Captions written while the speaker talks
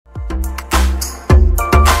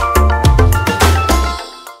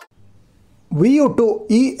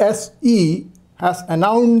VU2 ESE has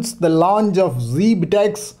announced the launch of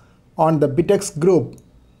zBitx on the BitX group.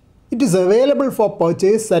 It is available for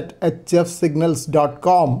purchase at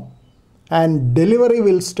hfsignals.com and delivery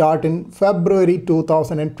will start in February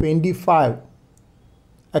 2025.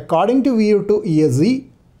 According to VU2 ESE,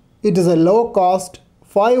 it is a low-cost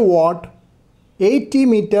 5-watt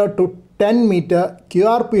 80-meter to 10-meter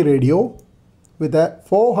QRP radio with a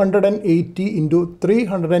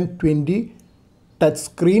 480x320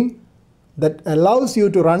 touchscreen that allows you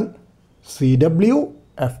to run CW,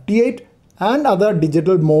 FT8 and other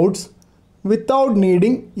digital modes without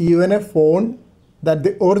needing even a phone that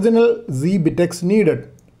the original zBitx needed.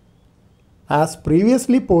 As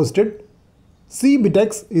previously posted,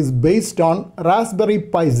 zBitx is based on Raspberry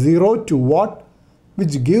Pi 02 watt,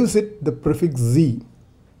 which gives it the prefix Z.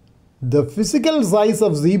 The physical size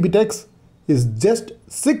of zBitx is just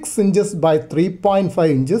 6 inches by 3.5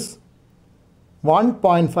 inches,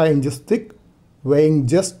 1.5 inches thick, weighing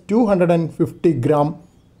just 250 grams,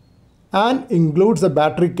 and includes a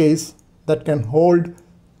battery case that can hold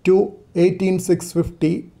two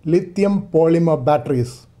 18650 lithium polymer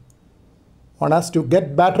batteries. One has to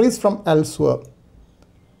get batteries from elsewhere.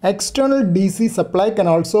 External DC supply can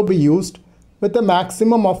also be used with a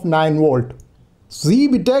maximum of 9 volt.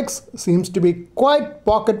 zBitx seems to be quite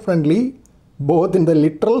pocket friendly both in the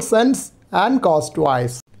literal sense and cost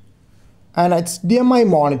wise. An HDMI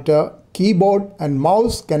monitor, keyboard and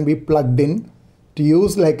mouse can be plugged in to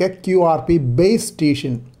use like a QRP base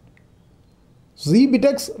station.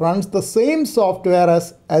 zBitx runs the same software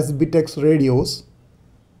as zBitx radios.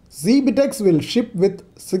 zBitx will ship with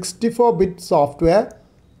 64-bit software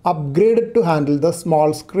upgraded to handle the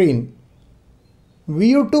small screen.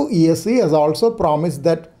 VU2 ESE has also promised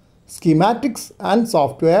that schematics and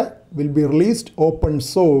software will be released open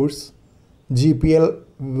source GPL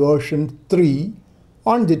version 3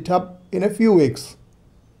 on GitHub in a few weeks.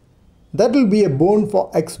 That will be a boon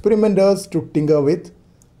for experimenters to tinker with,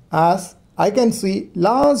 as I can see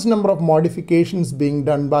large number of modifications being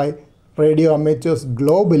done by radio amateurs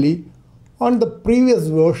globally on the previous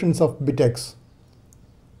versions of BitX.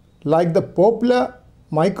 Like the popular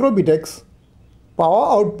micro BitX,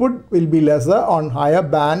 power output will be lesser on higher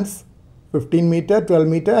bands 15 meter, 12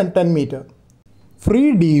 meter and 10 meter.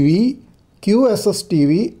 FreeDV,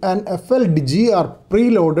 QSSTV and FLDG are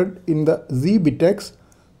preloaded in the zBitx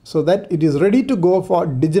so that it is ready to go for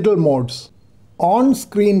digital modes.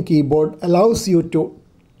 On-screen keyboard allows you to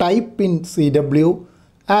type in CW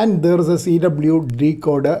and there is a CW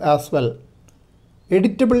decoder as well.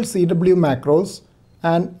 Editable CW macros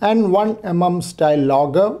and N1mm style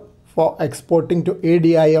logger for exporting to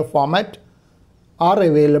ADIF format are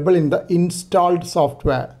available in the installed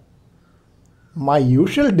software. My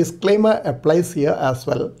usual disclaimer applies here as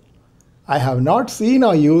well. I have not seen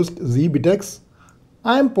or used zBitx.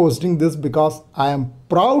 I am posting this because I am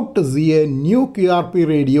proud to see a new QRP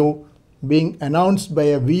radio being announced by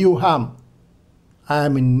a VU ham. I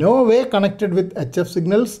am in no way connected with HF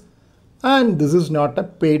Signals and this is not a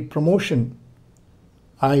paid promotion.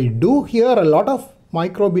 I do hear a lot of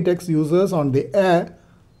micro BitX users on the air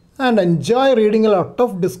and enjoy reading a lot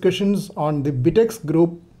of discussions on the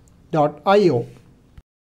bitxgroup.io.